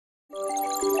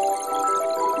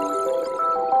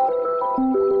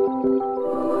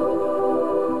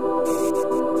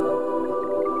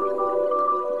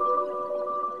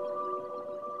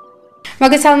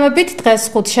მოგესალმებით, დღეს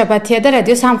ხუთშაბათია და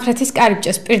რადიო სამხრეთის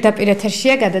კარიბჭეს პირდაპირ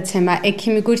ეთერშია გადაცემა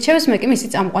ექიმი გვირჩევს, მე კი მისი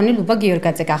წამყვანი ლუბა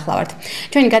გიორგაძე გახლავართ.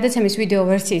 ჩვენი გადაცემის ვიდეო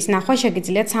ვერსიის ნახვა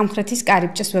შეგიძლიათ სამხრეთის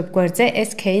კარიბჭეს ვებგვერდზე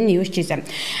SK-News-ზე.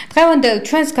 დღევანდელ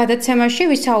ჩვენს გადაცემაში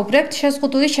ვისაუბრებთ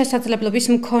შეზღუდული შესაძლებლობის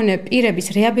მქონე პირების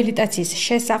რეაბილიტაციის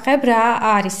შესახებ, რა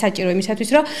არის საჭირო იმისათვის,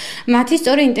 რომ მათი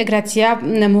სწორი ინტეგრაცია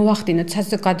მოვახდინოთ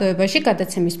საზოგადოებაში.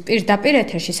 გადაცემის პირდაპირ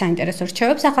ეთერში საინტერესო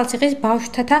რჩევებს ახალციხის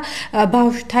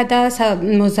ბავშვთა და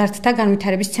მოზარდთა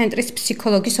განვითარების ცენტრის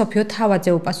ფსიქოლოგი სოფიო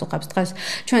თავაძე უპასუხებს დღეს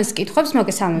ჩვენს კითხვებს.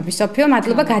 მოგესალმებით სოფიო,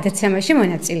 მადლობა გადაცემაში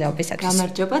მონაწილეობისათვის.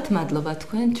 გამარჯობათ, მადლობა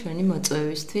თქვენ ჩვენი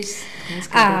მოწვევისთვის დღეს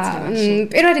გადაცემაში.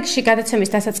 პირველ რიგში გადაცემის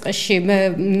დასაწყისში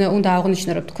უნდა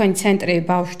აღვნიშნო, რომ თქვენი ცენტრი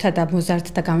ბავშვთა და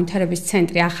მოზარდთა განვითარების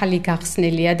ცენტრი ახალი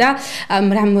გახსნილია და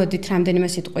მოდით რამდენიმე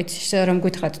სიტყვით რომ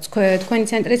გითხრათ თქვენი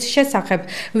ცენტრის შესახებ,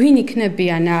 ვინ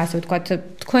იქნებიან, ასე ვთქვათ,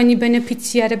 თქვენი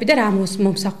ბენეფიციარები და რა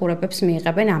მომსახურებებს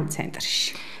მიიღებენ ამ ცენტრში.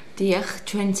 დიახ,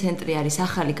 ჩვენი ცენტრი არის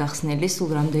ახალი გახსნილი, სულ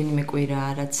რამდენიმე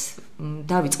კვირაა, რაც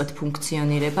დავიწყეთ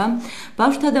ფუნქციონირება.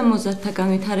 ბავშვთა და მოზარდთა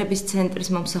განვითარების ცენტრის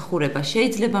მომსახურება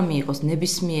შეიძლება მიიღოს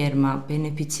ნებისმიერმა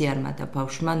ბენეფიციარმა და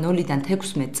ბავშვმა 0-დან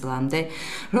 16 წლამდე,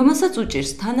 რომელსაც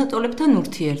უჭირს თანატოლებთან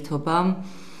ურთიერთობა.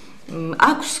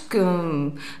 აქვს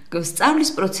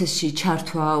სწავლის პროცესში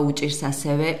ჩართვა უჭირს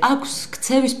ასევე, აქვს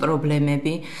ქცევის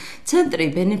პრობლემები. ცენტრი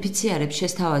ბენეფიციარებს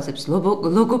შესთავაზებს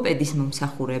ლოგოპედის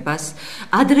მომსახურებას,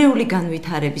 ადრეული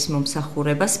განვითარების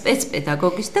მომსახურებას,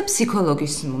 სპეცპედაგოგის და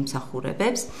ფსიქოლოგის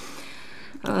მომსახურებებს.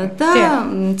 და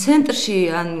ცენტრში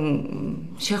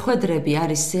შეხვედრები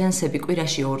არის სეანსები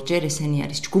კვირაში 2 ჯერ, ესენი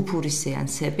არის ჯგუფური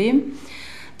სეანსები.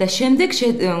 და შემდეგ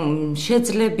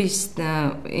შეძლების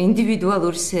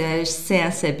ინდივიდუალური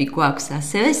სეანსები გვაქვს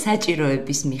ასევე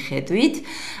საჭიროების მიხედვით,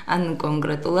 ან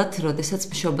კონკრეტულად, როდესაც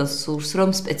მშობელს სურს, რომ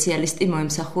სპეციალისტი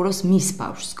მოემსახუროს მის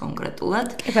ბავშვს კონკრეტულად.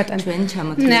 ჩვენ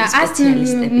ჩამოთვლილი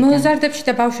სპეციალისტები. მოზარდებში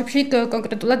და ბავშვებში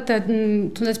კონკრეტულად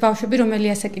თუნდაც ბავშვები რომელი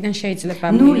ასაკიდან შეიძლება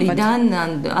მიიღოთ? 0-დან,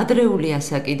 ადრეული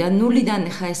ასაკიდან, 0-დან,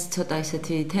 ხა ეს ცოტა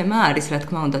ისეთი თემა არის, რა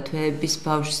თქმა უნდა, თვეების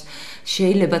ბავშვს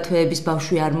შეიძლება თვეების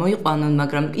ბავშვი არ მოიყვანონ,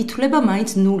 მაგრამ ითვლება მაინც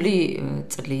 0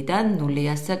 წლიდან, 0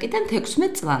 ასაკიდან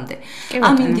 16 წლამდე.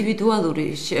 ამ ინდივიდუალური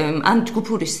ან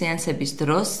ჯგუფური სეანსების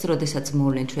დროს, როდესაც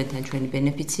მოვლენ ჩვენთან ჩვენი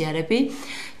ბენეფიციარები,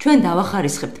 ჩვენ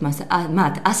დავახარისხებთ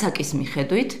მათ ასაკის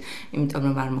მიხედვით, იმიტომ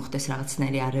რომ არ მოხდეს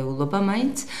რაღაცნაირი არეულობა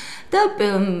მაინც და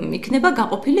იქნება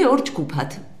გაყოფილი 2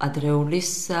 ჯგუფად. ადრეულის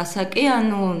ასაკი,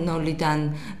 ანუ 0-დან,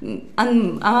 ან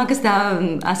ამაგას და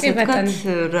ასე ვთქვათ,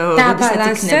 როდესაც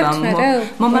იქნება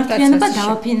მომართვიანობა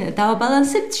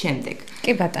დავაბალანსებთ შემდეგ.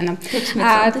 კი ბატონო.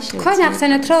 თქვენ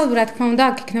ახსენეთ, რომ რა თქმა უნდა,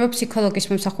 აქ იქნება ფსიქოლოგის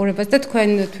მომსახურებას და თქვენ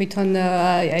თვითონ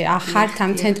ახართ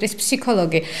ამ ცენტრის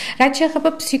ფსიქოლოგი. რაც შეეხება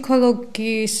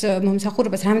ფსიქოლოგის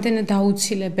მომსახურებას, რამდენად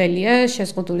აუცილებელია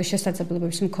შეზღუდული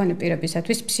შესაძლებლობების მქონე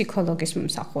პირებისათვის ფსიქოლოგის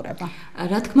მომსახურება?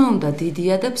 რა თქმა უნდა,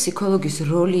 დიდია და ფსიქოლოგის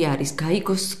როლი არის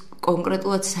გაიგოს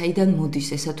კონკრეტულად საიდან მოდის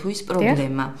ესა თუ ის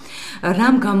პრობლემა.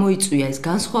 რამ გამოიწვია ეს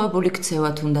განსხვავებული ქცევა,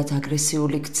 თუნდაც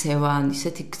აგრესიული ქცევა, ან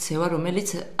ისეთი ქცევა, რომელიც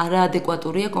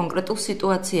არაადეკვატურია კონკრეტულ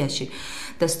სიტუაციაში.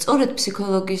 და სწორედ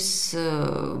ფსიქოლოგის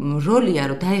როლია,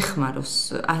 რომ დაეხმაროს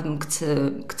ამ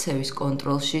ქცევის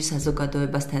კონტროლში,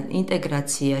 საზოგადოებასთან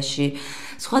ინტეგრაციაში,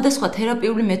 სხვადასხვა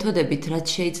თერაპიული მეთოდებით, რაც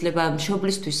შეიძლება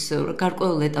მშობლისთვის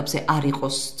გარკვეულ ეტაპზე არ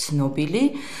იყოს ცნობილი,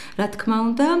 რა თქმა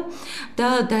უნდა, და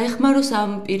დაეხმაროს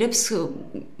ამ პირებს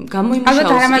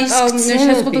გამოიმუშაოს ის ქცევები.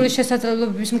 შეზღუდული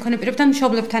შესაძლებლობების მქონე პირებთან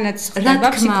მშობლებთანაც ხდება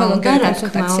ფსიქოლოგიური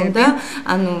კონსულტაციები.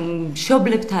 ანუ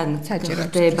მშობლებთან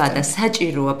ხდება და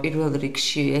საჭიროა პირველ რიგში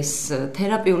ეს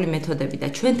თერაპიული მეთოდები და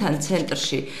ჩვენთან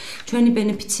ცენტრში ჩვენი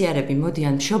ბენეფიციარები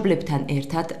მოდიან მშობლებთან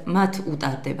ერთად, მათ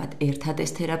უტარდებათ ერთად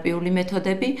ეს თერაპიული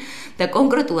მეთოდები და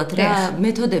კონკრეტულად რა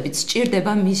მეთოდებიც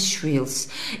სჭირდება მის შვილს.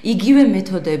 იგივე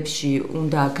მეთოდებში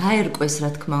უნდა გაერკვეს, რა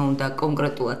თქმა უნდა,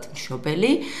 კონკრეტულად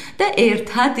მშობელი და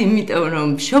ერთად, იმიტომ რომ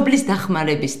მშობლის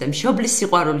დახმარების და მშობლის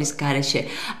სიყვარულის გარეშე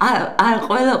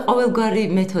ყოველგვარი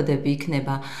მეთოდები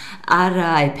იქნება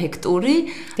არაეფექტური,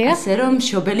 ასე რომ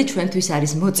მშობელი ჩვენთვის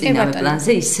არის მოწინავე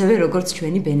პლანზე, ისევე როგორც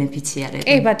ჩვენი ბენეფიციარები.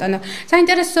 კი ბატონო.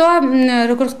 საინტერესოა,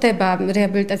 როგორ ხდება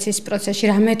რეაბილიტაციის პროცესში,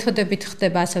 რა მეთოდებით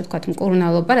ხდება, ასე ვთქვათ,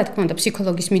 მკურნალობა, რა თქმა უნდა,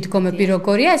 ფსიქოლოგის მიდგომები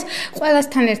როგორია, ეს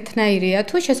ყველასთან ერთნაირია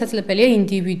თუ შესაძლებელია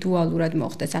ინდივიდუალურად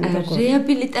მოხდეს, ანუ როგორ?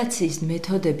 რეაბილიტაციის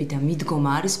მეთოდები და მიდგომა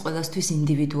არის ყველასთვის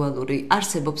ინდივიდუალური.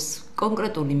 არსებობს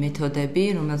კონკრეტული მეთოდები,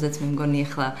 რომელზეც მე მგონი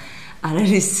ახლა არ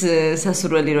არის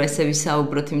სასურველი რომ ესე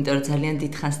ვისაუბროთ, იმიტომ რომ ძალიან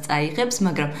დიდხანს წაიღებს,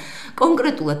 მაგრამ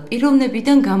კონკრეტულად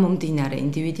პიროვნებიდან გამომდინარე,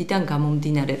 ინდივიდიდან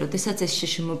გამომდინარე, როდესაც ეს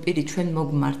შეშმო პირი ჩვენ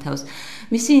მოგმართავს,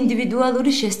 მისი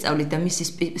ინდივიდუალური შესწავლით და მისი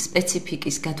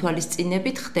სპეციფიკის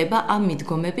გათვალისწინებით ხდება ამ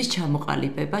მიდგომების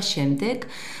ჩამოყალიბება შემდეგ,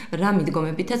 რა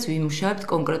მიდგომებითაც ვიმუშავებთ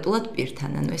კონკრეტულად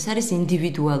პირთან. ანუ ეს არის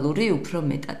ინდივიდუალური უფრო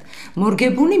მეტად.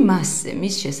 მორგებული მასზე,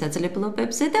 მის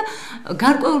შესაძლებლობებზე და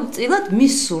გარკვეულწილად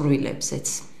მის სურვილებზეც.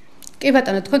 კი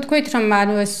ბატონო, თქვენ თქვით რომ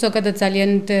ანუ ეს ზოგადად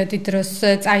ძალიან დიდ დროს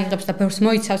წაიღებს და ბევრს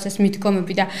მოიცავს ეს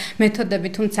მიდგომები და მეთოდები,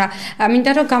 თუმცა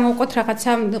მინდა რომ გამოვყოთ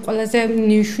რაღაცა ყველაზე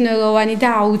მნიშვნელოვანი და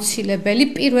აუცილებელი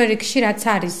პირველ რიგში რაც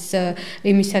არის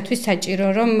იმისათვის საჭირო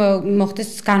რომ მოხდეს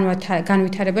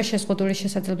განვითარება შეზღუდული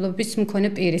შესაძლებლობების მქონე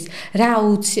პირის. რა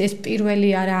ეს პირველი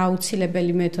არა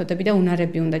აუცილებელი მეთოდები და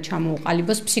უნარები უნდა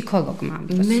ჩამოუყალიბოს ფსიქოლოგმა ამ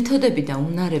დროს. მეთოდები და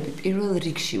უნარები პირველ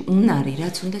რიგში უნარი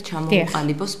რაც უნდა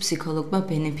ჩამოუყალიბოს ფსიქოლოგმა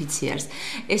ბენეფიციარს.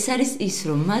 ეს არის ის,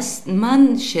 რომ მან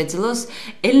შეძლოს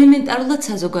ელემენტარულად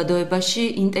საზოგადოებაში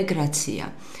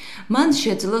ინტეგრაცია. მან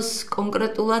შეძლოს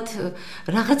კონკრეტულად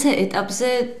რაღაცა ეტაპზე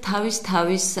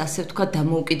თავის ასე ვთქვათ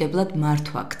დამოუკიდებლად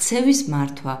მართვა, ქცევის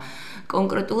მართვა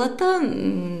კონკრეტულად და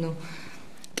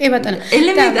კი ბატონო,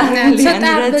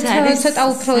 ცოტა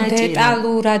უფრო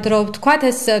დეტალურად რო ვთქვათ,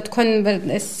 ეს თქვენ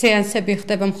ეს სეანსები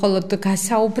ხდება მხოლოდ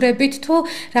გასაუბრებით თუ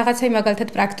რაღაცა მაგალითად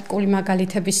პრაქტიკული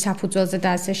მაგალითების საფუძველზე და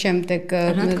ასე შემდეგ.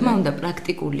 რა თქმა უნდა,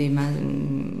 პრაქტიკული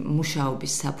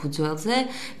მუშაობის საფუძველზე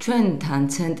ჩვენთან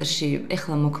ცენტრში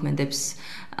ეხლა მოქმედებს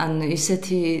ან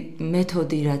ისეთი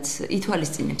მეთოდი, რაც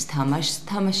ითვალისწინებს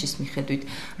თამაშის მიხედვით,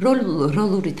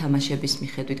 როლური თამაშების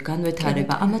მიხედვით,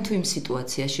 განვითარება ამა თუ იმ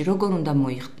სიტუაციაში, როგორ უნდა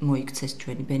მოიქცეს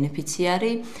ჩვენი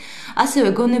ბენეფიციარი, ასევე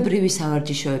გონებრივი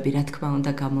სავარჯიშოები, რა თქმა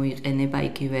უნდა, გამოიყენება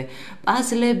იგივე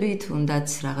პაზლები, თუნდაც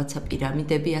რაღაცა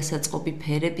პირამიდები, ასაწყობი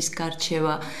ფერების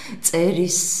გარჩევა,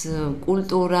 წერის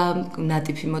კულტურა,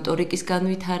 ნატიფი მოტორიკის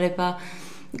განვითარება,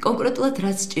 კონკრეტულად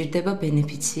რაც სჭირდება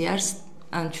ბენეფიციარს,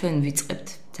 ან ჩვენ ვიწყებთ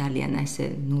ძალიან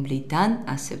ესე ნულიდან,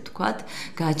 ასე ვთქვათ,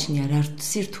 გააჩნია რა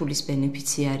სირთულის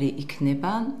ბენეფიციარი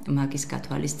იქნება მაგის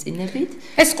გათვალისწინებით.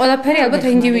 ეს ყველაფერი ალბათ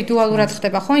ინდივიდუალურად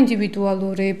ხდება, ხო?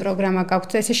 ინდივიდუალური პროგრამა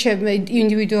გაქვთ, ესე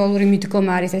ინდივიდუალური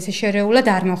მიდგომა არის, ესე შერეულად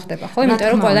არ მოხდება, ხო? იმიტომ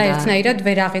რომ ყველა ერთნაირად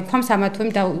ვერ აღიქვამს ამა თუ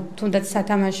იმ თუნდაც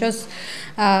სათამაშოს,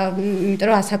 იმიტომ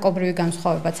რომ ასაკობრივი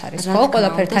განსხვავებაც არის, ხო?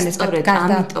 ყველაფერთან ეს გარდა.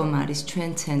 ამიტომ არის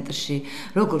ჩვენ ცენტრში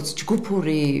როგორც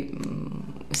ჯგუფური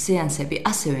სეანსები,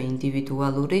 ასევე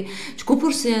ინდივიდუალური.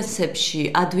 ჯგუფურ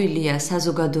სეანსებში ადვილია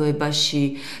საზოგადოებაში,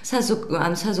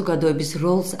 ან საზოგადოების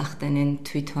როლს ახდენენ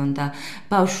თვითონ და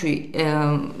ბავშვი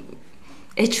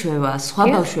ეჩვევა სხვა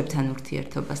ბავშვებთან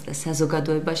ურთიერთობას და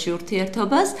საზოგადოებაში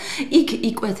ურთიერთობას, იქ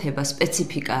იკვეთება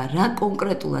სპეციფიკა, რა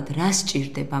კონკრეტულად რა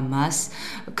სჭირდება მას,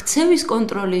 ქცევის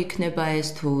კონტროლი იქნება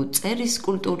ეს თუ წერის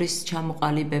კულტურის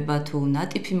ჩამოყალიბება თუ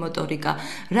ნატიფი მოტორიკა,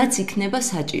 რაც იქნება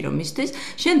საჭირო მისთვის.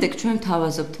 შემდეგ ჩვენ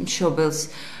ვთავაზობთ მშობელს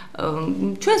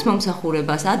ჩვენს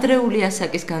მომსახურებას, ადრეული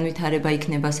ასაკის განვითარება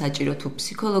იქნება საჭირო თუ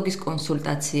ფსიქოლოგის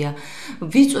კონსულტაცია,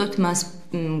 ვიწვევთ მას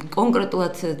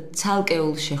კონკრეტულად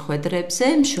ცალკეულ შეხვედრებზე,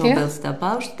 მშობელს და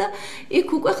ბავშვს და იქ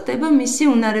უკვე ხდება მისი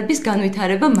უნარების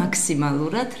განვითარება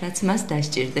მაქსიმალურად, რაც მას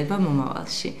დასჭირდება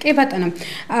მომავალში. კი ბატონო,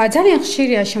 ძალიან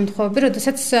ხშირია შემთხვევები,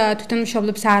 როდესაც თვითონ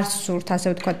მშობლებს არ სურთ, ასე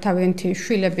ვთქვათ, თავიანთი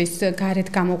შვილების გარეთ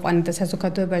გამოყვანა და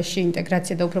საზოგადოებაში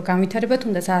ინტეგრაცია და უფრო განვითარება,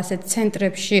 თუნდაც ასეთ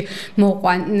ცენტრებში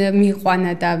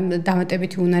მიყვანა და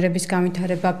დამატებითი უნარების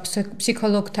განვითარება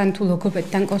ფსიქოლოგთან თუ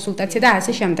ლოგოპედთან კონსულტაცია და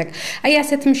ასე შემდეგ. აი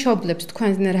ასეთ მშობლებს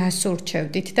თქვენ რას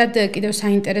ურჩევდით და კიდევ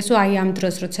საინტერესო აი ამ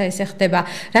დროს როცა ესე ხდება,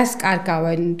 რას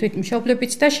კარგავენ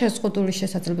თვითმშობლებიც და შეზღუდული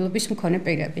შესაძლებლობის მქონე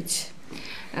პირებიც.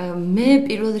 მე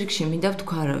პირველ რიგში მინდა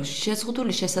ვთქვა, რომ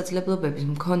შეზღუდული შესაძლებლობების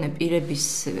მქონე პირების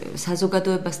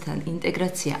საზოგადოებასთან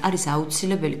ინტეგრაცია არის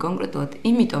აუცილებელი კონკრეტულად,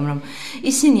 იმიტომ რომ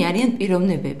ისინი არიან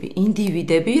პიროვნებები,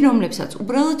 ინდივიდები, რომლებსაც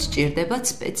უბრალოდ სჭირდებათ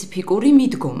სპეციფიკური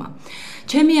მიდგომა.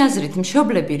 ჩემი აზრით,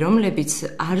 მშობლები, რომლებიც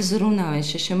არ ზრუნავენ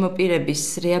შეშმო პირების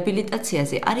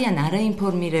რეაბილიტაციაზე, არიან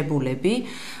არაინფორმირებულები,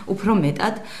 უფრო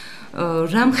მეტად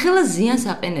რამხელა ზიანს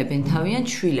აყენებენ თავიანთ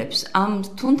შვილებს ამ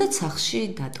თუნდაც სახლში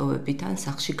დატოვებით ან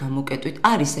სახლში გამოკეტვით.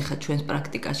 არის ახლა ჩვენს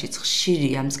პრაქტიკაშიც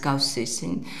ხშირია მსგავსი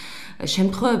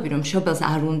შემთხვევები, რომ მშობელს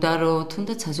არ უნდა რომ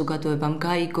თუნდაც საზოგადოებამ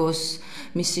გაიგოს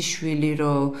მისი შვილი,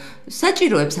 რომ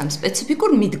საჭიროებს ამ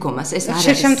სპეციფიკურ მიდგომას. ეს არ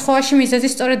არის. შემთხვევაში მიზეზი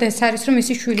სწორედ ეს არის, რომ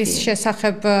მისი შვილის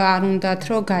შესახებ არ უნდათ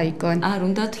რომ გაიგონ. არ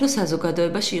უნდათ რომ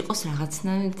საზოგადოებაში იყოს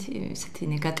რაღაცნაირად ესეთი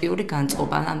ნეგატიური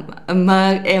განწყობა.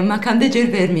 მაქამდე ჯერ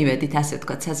ვერ მივედით, ასე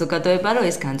ვთქვათ, საზოგადოება, რომ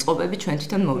ეს განწყობები ჩვენ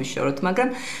თვითონ მოვიშოროთ, მაგრამ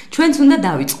ჩვენც უნდა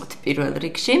დავიწყოთ პირველ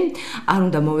რიგში. არ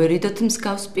უნდა მოვერიდოთ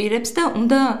მსგავს პირებს და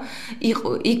უნდა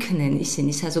იქნენ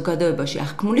ისინი საზოგადოებაში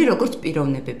აღქმული როგორც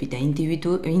პიროვნებები და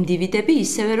ინდივიდები,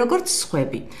 ისევე როგორც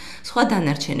სხვები, სხვა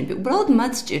დანარჩენები. უბრალოდ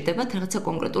მათ სჭირდებათ რაღაცა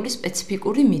კონკრეტული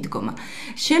სპეციფიკური მიდგომა.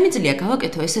 შემიძლია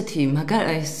გავაკეთო ესეთი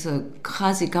ეს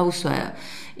ხაზი გავუსვა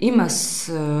იმას,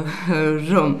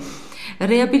 რომ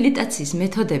რეაბილიტაციის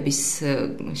მეთოდების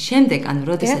შემდეგ, ანუ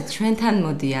როდესაც ჩვენთან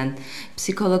მოდიან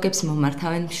ფსიქოლოგებს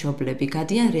მომართავენ მშობლები,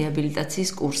 გადიან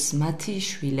რეაბილიტაციის კურსს მათი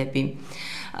შვილები.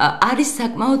 არის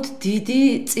საკმაოდ დიდი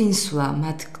წინსვლა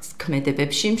მათ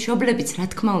ქმედებებში. მშობლებიც, რა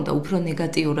თქმა უნდა, უფრო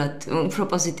ნეგატიურად, უფრო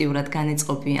პოზიტიურად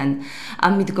განეწყობიან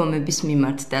ამ მიდგომების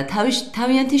მიმართ და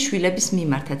თავიანთი შვილების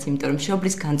მიმართაც, იმიტომ რომ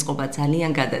მშობლის განწყობა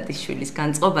ძალიან გადადის შვილის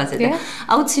განწყობაზე და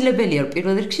აუცილებელია, რომ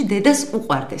პირველ რიგში დედას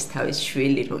უყვარდეს თავის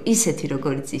შვილი, რომ ისეთი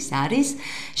როგორიც ის არის,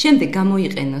 შემდეგ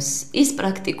გამოიყენოს ის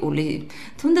პრაქტიკული,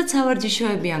 თუნდაც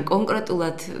ავარჯიშოები ან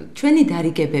კონკრეტულად ჩვენი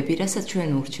დარიგებები, რასაც ჩვენ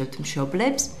ურჩევთ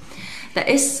მშობლებს და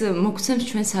ეს მოგცემს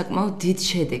ჩვენ საკმაოდ დიდ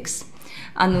შედეგს.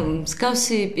 ანუ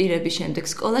მსგავსი პირები შემდეგ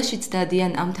სკოლაშიც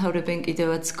დადიან, ამთავრებენ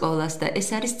კიდევაც სკოლას და ეს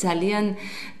არის ძალიან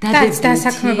დადებითი.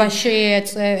 დასაქმებაში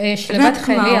ეშლებათ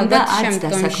ხელი ალბათ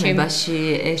შემდგომში. დასაქმებაში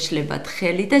ეშლებათ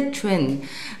ხელი და ჩვენ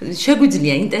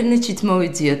შეგვიძლია ინტერნეტშიც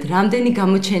მოვიძიოთ, რამდენი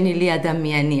გამოჩენილი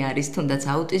ადამიანი არის, თუნდაც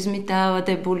აუტიზმით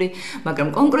დაავადებული, მაგრამ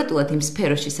კონკრეტულად იმ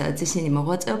სფეროში, სადაც ისინი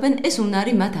მოღვაწეობენ, ეს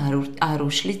უნარი მათ არ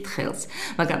უშლით ხელს.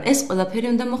 მაგრამ ეს ყველაფერი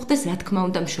უნდა მოხდეს, რა თქმა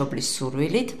უნდა, მშობლის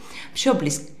სურვილით,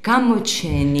 მშობლის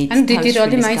გამოჩენით. ანუ დიდი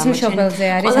როლი მაინც მშობელზე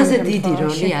არის. ყველაზე დიდი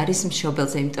როლი არის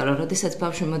მშობელზე, იმიტომ რომ როდესაც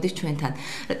ბავშვი მოდის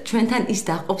ჩვენთან ის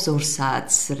დაყობს 2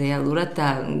 საათს რეალურად და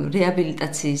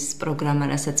რეაბილიტაციის პროგრამა,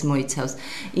 რასაც მოიცავს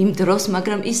იმ დროს,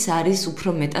 მაგრამ ის არის უფრო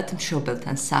მეტად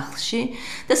მშობელთან სახლში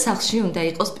და სახლში უნდა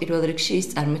იყოს პირველ რიგში ის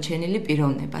წარმოჩენილი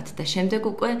პიროვნებად და შემდეგ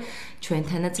უკვე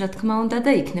ჩვენთანაც რა თქმა უნდა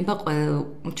და იქნება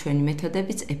ჩვენი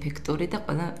მეთოდებიც ეფექტური და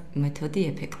ყველა მეთოდი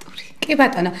ეფექტური. კი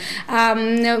ბატონო,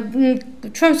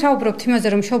 ჩვენ საუბრობთ იმაზე,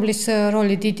 რომ მშობლის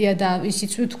როლი დიდია და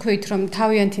ისიც ვთქვით, რომ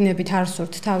თავიანთინებით არ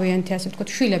სურთ თავიანთი, ასე ვთქვათ,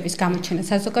 შვილების გამოჩენა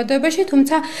საზოგადოებაში,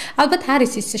 თუმცა ალბათ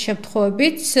არის ის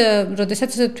შემთხვევებიც,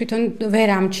 როდესაც თვითონ ვერ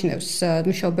ამჩნევს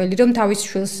მშობელი, რომ თავის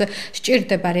შვილს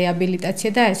სჭირდება რეაბილიტაცია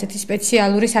და ესეთი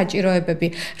სპეციალური საჭიროებები.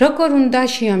 როგორ უნდა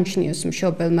შეამჩნიოს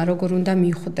მშობელმა, როგორ უნდა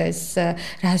მიხვდეს,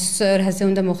 რაზე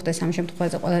უნდა მოხდეს ამ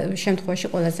შემთხვევაში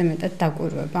ყველაზე მეტად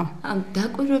დაკვირვება?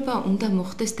 დაკვირვება უნდა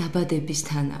მოხდეს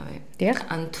დაბადებისთანავე.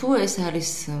 ან თუ ეს არის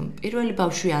პირველი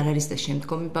ბავშვი არ არის და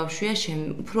შემდგომი ბავშვია,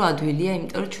 უფრო ადვილია,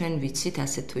 იმიტომ რომ ჩვენ ვიცით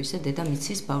ასე თუ ისე დედა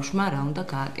მიცის ბავშვმა რა უნდა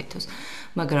გააკეთოს.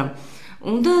 მაგრამ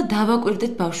უნდა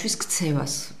დავაკვირდეთ ბავშვის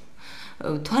ქცევას.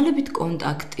 თვალებით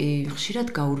კონტაქტი, ხშირად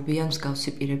გაურბიან მსგავსი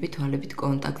პირები თვალებით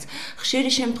კონტაქტს.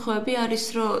 ხშირი შემთხვევები არის,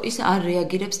 რომ ის არ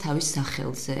რეაგირებს თავის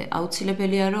სახელზე.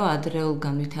 აუცილებელია, რომ ადრეულ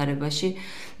განვითარებაში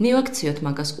მივაქციოთ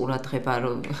მაგას ყურადღება,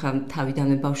 რომ ხა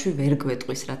თავიდანვე ბავშვი ვერ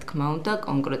გვეტყვის, რა თქმა უნდა,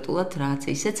 კონკრეტულად რაც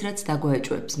ისეც რაც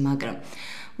დაგვეჭვებს, მაგრამ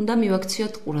უნდა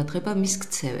მივაქციოთ ყურადღება მის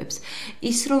ქცევებს.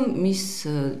 ის რომ მის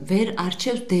ვერ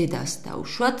არჩევს დედას და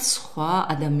უშუალოდ სხვა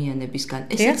ადამიანებისგან.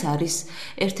 ესეც არის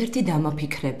ერთ-ერთი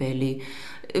დამაფიქრებელი.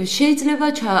 შეიძლება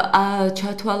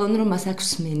ჩათვალონ, რომ მას აქვს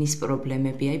სმენის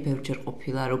პრობლემები, აი ბევრჯერ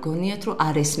ყოფილა, რომ გონიათ, რომ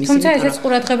არ ესმის, თუმცა ესეც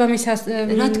ყურადღება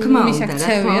რა თქმა უნდა,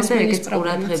 ეს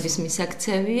ყურადღების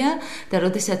მისაქცევია და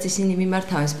როდესაც ისინი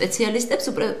მიმართავენ სპეციალისტებს,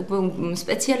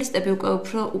 სპეციალისტები უკვე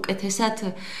უფრო უკეთესად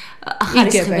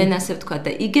ახარისხებენ, ასე ვთქვათ,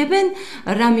 და იგებენ,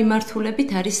 რა მიმართულებით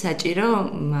არის საჭირო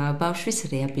ბავშვის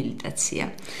რეაბილიტაცია.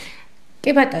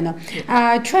 კი ბატონო,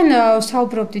 ჩვენ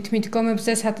საუბრობდით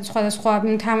მიდგომებზე, სხვადასხვა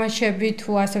თამაშები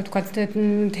თუ ასე ვთქვათ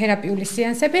თერაპიული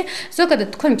სეანსები. ზოგადად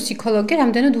თქვენ ფსიქოლოგი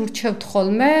რამდენად ურჩევთ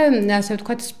ხოლმე, ასე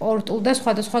ვთქვათ, სპორტულ და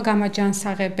სხვადასხვა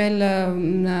გამაჯანსაღებელ,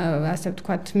 ასე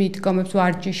ვთქვათ, მიდგომებს,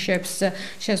 ვარჯიშებს,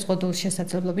 შეზღუდულ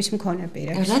შესაძლებლობის მქონე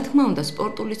პირებს. რა თქმა უნდა,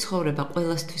 სპორტული ცხოვრება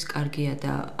ყველასთვის კარგია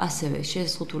და ასევე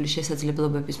შეზღუდული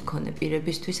შესაძლებლობების მქონე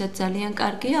პირებისთვისაც ძალიან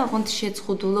კარგია, ოღონდ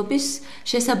შეზღუდულობის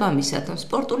შესაბამისად,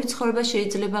 სპორტული ცხოვრება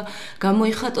შეიძლება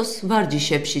გამოიხატოს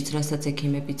ვარჯიშებშიც, რასაც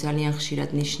ექიმები ძალიან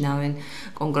ხშირად ნიშნავენ,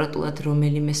 კონკრეტულად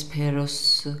რომელიმე სფეროს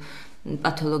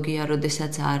პათოლოგია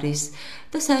როდესაც არის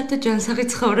და საერთოდ ჯანსაღი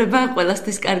ცხოვრება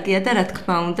ყველასთვის კარგია და რა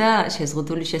თქმა უნდა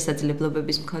შეზღუდული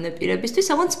შესაძლებლობების მქონე პირებისთვის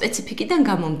ოღონდ სპეციფიკიდან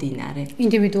გამომდინარე.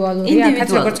 ინდივიდუალური აქაც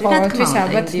როგორც ყოველთვის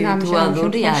ალბათ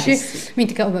ინდივიდუალური არის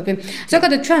მიდგომები.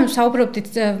 ზოგადად ჩვენ საუბრობდით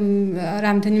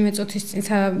რამდენიმე წუთის წინ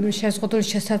შეზღუდული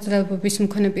შესაძლებლობების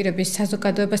მქონე პირების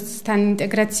საზოგადოებასთან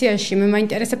ინტეგრაციაში მე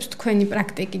მაინტერესებს თქვენი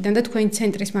პრაქტიკიდან და თქვენი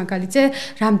ცენტრის მაგალითზე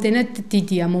რამდენად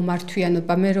დიდია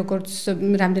მომართვიანობა. მე როგორც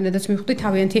რამდენადაც მივხვდი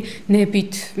თავიანთი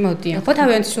ნებით მოდიან. ხო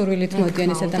თავიანთი სურვილით მოდიან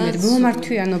ეს ადამიანები.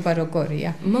 მომართვიანობა როგორია?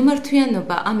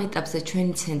 მომართვიანობა ამ ეტაპზე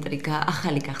ჩვენი ცენტრი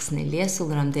ახალი გახსნილია სულ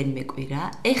რამდენიმე კვირა.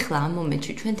 ეხლა ამ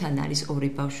მომენტში ჩვენთან არის 2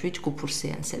 ბავშვი ჯგუფურ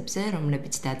სეანსებზე,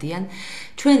 რომლებიც დადიან.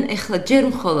 ჩვენ ეხლა ჯერ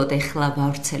მხოლოდ ეხლა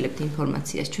ვავრცელებთ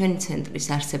ინფორმაციას ჩვენი ცენტრის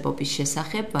არსებობის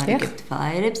შესახებ, ვარიგებთ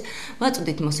ფლაიერებს,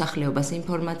 ვაწვდით მოსახლეობას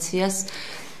ინფორმაციას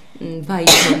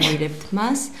ვაინფორმირებთ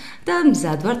მას და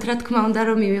მზად ვართ რა თქმა უნდა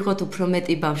რომ მივიღოთ უფრო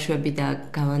მეტი ბავშვები და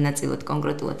გავანაწილოთ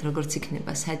კონკრეტულად როგორც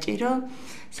იქნება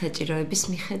საჭიროების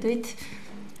მიხედვით.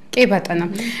 კი ბატონო.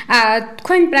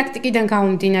 თქვენი პრაქტიკიდან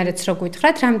გამომდინარეც რო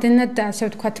გითხრათ, რამდენად ასე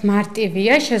ვთქვათ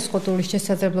მარტივია შეზღუდული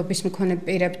შესაძლებლობის მქონე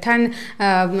პირებთან,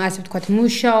 ასე ვთქვათ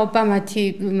მუშაობა, მათი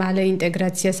მალე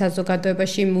ინტეგრაცია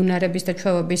საზოგადოებაში, იმუნარების და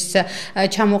ჩვევების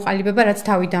ჩამოყალიბება, რაც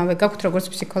თავიდანვე გაქვთ როგორც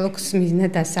ფსიქოლოგს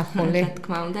მიზნად დასახული. რა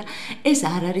თქმა უნდა, ეს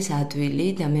არ არის ადვილი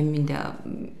და მე მინდა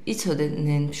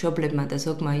იცოდნენ მშობლებმა და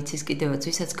ზოგმა იცის კიდევაც,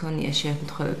 ვისაც ქონია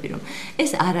შემთხვევები, რომ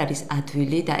ეს არ არის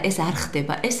ადვილი და ეს არ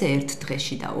ხდება ესე ერთ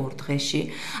დღეში და 2 დღეში.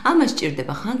 ამას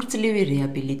სჭირდება ხანგრძლივი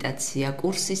რეაბილიტაცია,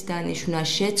 კურსის დანიშვნა,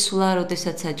 შეცვლა,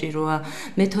 როდესაც საჭიროა,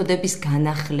 მეთოდების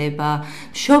განახლება,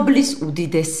 მშობლის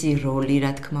უდიდესი როლი,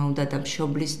 რა თქმა უნდა, და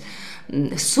მშობლის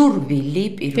სურვილი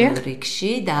პირველ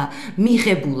რიგში და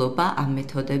მიღებულობა ამ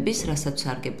მეთოდების,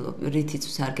 რითიც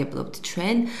ვსარგებლობთ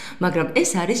ჩვენ, მაგრამ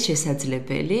ეს არის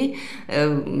შესაძლებელი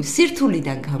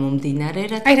სირთულიდან გამომდინარე,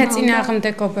 რა თქმა უნდა. აი რა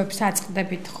წინააღმდეგობებს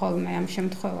აწყდებით ხოლმე ამ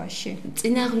შემთხვევაში?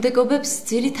 წინააღმდეგობებს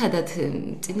ძირითადად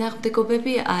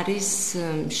წინააღმდეგობები არის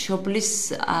მშობლის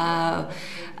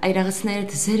აი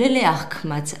რაღაცნაირად ზერელე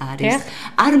აღქმაც არის.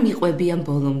 არ მიყვებიან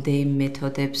ბოლომდე იმ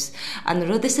მეთოდებს. ანუ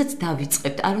როდესაც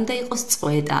დავიწყებთ, არ უნდა იყოს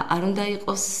წყვეტა, არ უნდა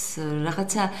იყოს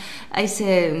რაღაცა აი ესე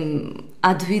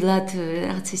ადვილად,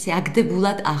 რაღაც ისე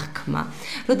აგდებულად აღქმა.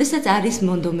 როდესაც არის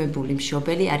მონდომებული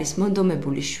მშობელი, არის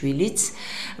მონდომებული შვილიც,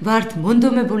 ვართ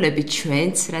მონდომებულები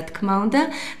ჩვენც, რა თქმა უნდა,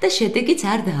 და შედეგიც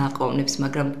არ დააყოვნებს,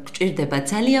 მაგრამ გჭირდება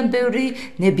ძალიან ბევრი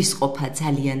ნებისყოფა,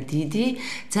 ძალიან დიდი,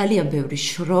 ძალიან ბევრი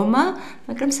შრომა,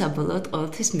 მაგრამ საბოლოოდ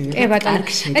ყოველთვის მივიღებთ კარგ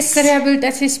შედეგს. ეს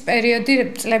რეაბილიტაციის პერიოდი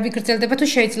წლები გრძელდება თუ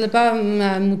შეიძლება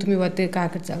მუდმივად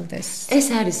გაგრძელდეს? ეს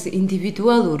არის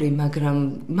ინდივიდუალური, მაგრამ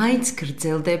მაინც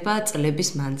გრძელდება წლების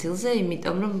მანძილზე,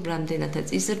 იმიტომ რომ რამდენადაც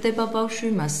იზრდება ბავშვი,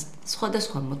 მას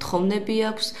სხვადასხვა მოთხოვნები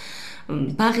აქვს.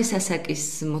 ბაღის ასაკის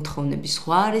მოთხოვნები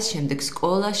სხვა არის, შემდეგ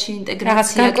სკოლაში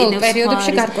ინტეგრაცია კიდევ სხვა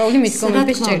პერიოდებში გარკვეული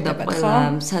მიდგომები სჭირდება, ხო?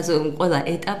 ყველა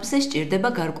ეტაპზე სჭირდება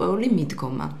გარკვეული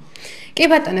მიდგომა. კი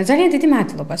ბატონო, ძალიან დიდი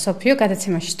მადლობა სოფიო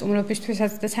გადაცემაში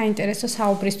სტუმრობისთვისაც და საინტერესო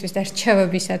საუბრისთვის და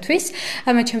რჩევებისათვის.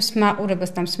 მე ჩემს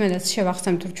მაყურებელს და მსმენელს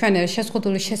შევახსენებ, რომ ჩვენ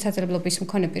შეზღუდული შესაძლებლობის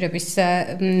მქონე პირების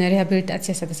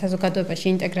რეაბილიტაციასა და საზოგადოებაში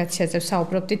ინტეგრაციაზე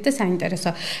ვსაუბრობდით და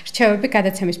საინტერესო რჩევები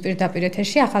გადაცემის პირდაპირ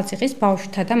ეთერში ახალციხის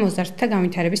ბავშვთა და მოზარდთა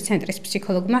განვითარების ცენტრის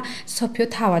ფსიქოლოგმა სოფიო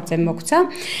თავაძემ მოგცა.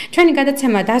 ჩვენი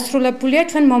გადაცემა დასრულებულია,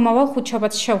 ჩვენ მომავალ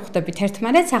ხუთშაბათს შევხვდებით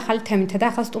ერთმანეთს ახალი თემითა და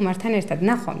ახალ სტუმართან ერთად.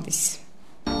 ნახვამდის.